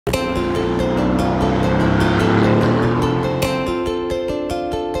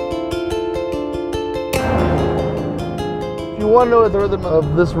want to know what the rhythm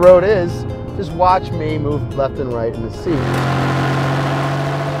of this road is, just watch me move left and right in the seat.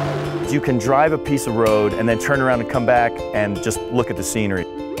 You can drive a piece of road and then turn around and come back and just look at the scenery.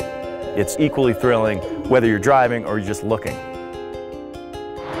 It's equally thrilling whether you're driving or you're just looking.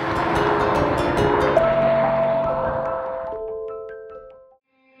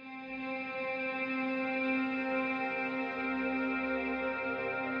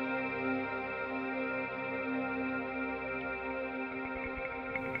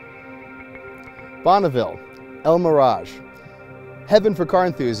 Bonneville, El Mirage, heaven for car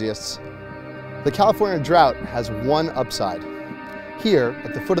enthusiasts. The California drought has one upside. Here,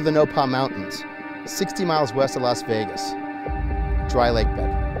 at the foot of the Nopah Mountains, 60 miles west of Las Vegas, dry lake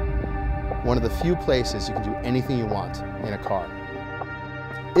bed. One of the few places you can do anything you want in a car.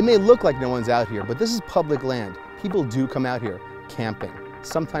 It may look like no one's out here, but this is public land. People do come out here camping.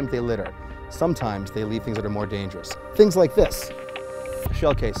 Sometimes they litter. Sometimes they leave things that are more dangerous. Things like this, a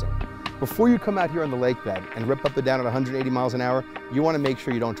shell casing. Before you come out here on the lake bed and rip up and down at 180 miles an hour, you want to make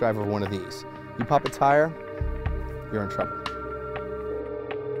sure you don't drive over one of these. You pop a tire, you're in trouble.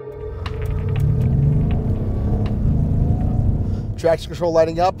 Traction control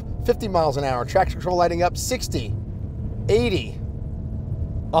lighting up, 50 miles an hour. Traction control lighting up, 60, 80,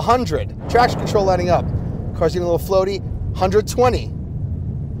 100. Traction control lighting up. Car's getting a little floaty, 120,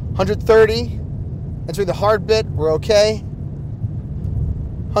 130. Entering the hard bit, we're okay.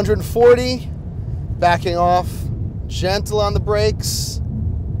 140, backing off, gentle on the brakes.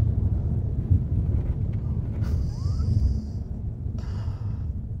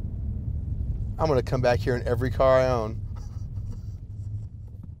 I'm gonna come back here in every car I own.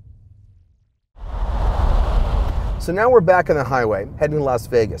 So now we're back on the highway, heading to Las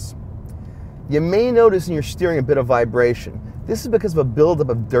Vegas. You may notice in your steering a bit of vibration. This is because of a buildup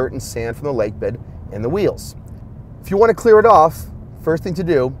of dirt and sand from the lake bed and the wheels. If you want to clear it off, first thing to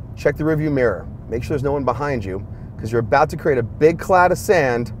do, check the rearview mirror. Make sure there's no one behind you, because you're about to create a big cloud of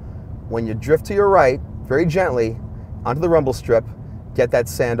sand. When you drift to your right, very gently, onto the rumble strip, get that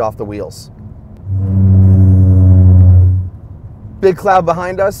sand off the wheels. Big cloud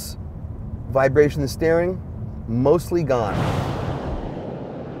behind us, vibration in the steering, mostly gone.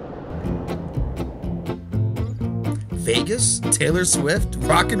 Vegas, Taylor Swift,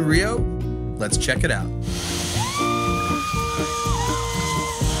 Rock and Rio? Let's check it out.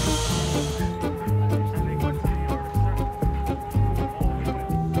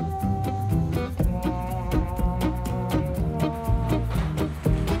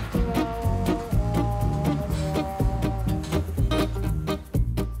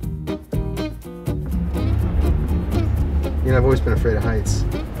 You know, I've always been afraid of heights.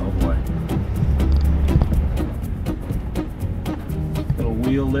 Oh boy. Little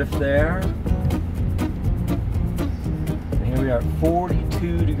wheel lift there. And here we are at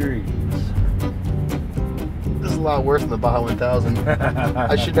 42 degrees. This is a lot worse than the Baja 1000.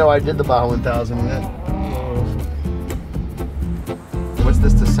 I should know I did the Baja 1000. What's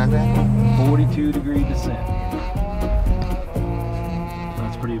this descent at? 42 degree descent.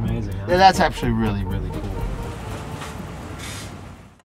 That's pretty amazing, huh? Yeah, that's actually really, really cool.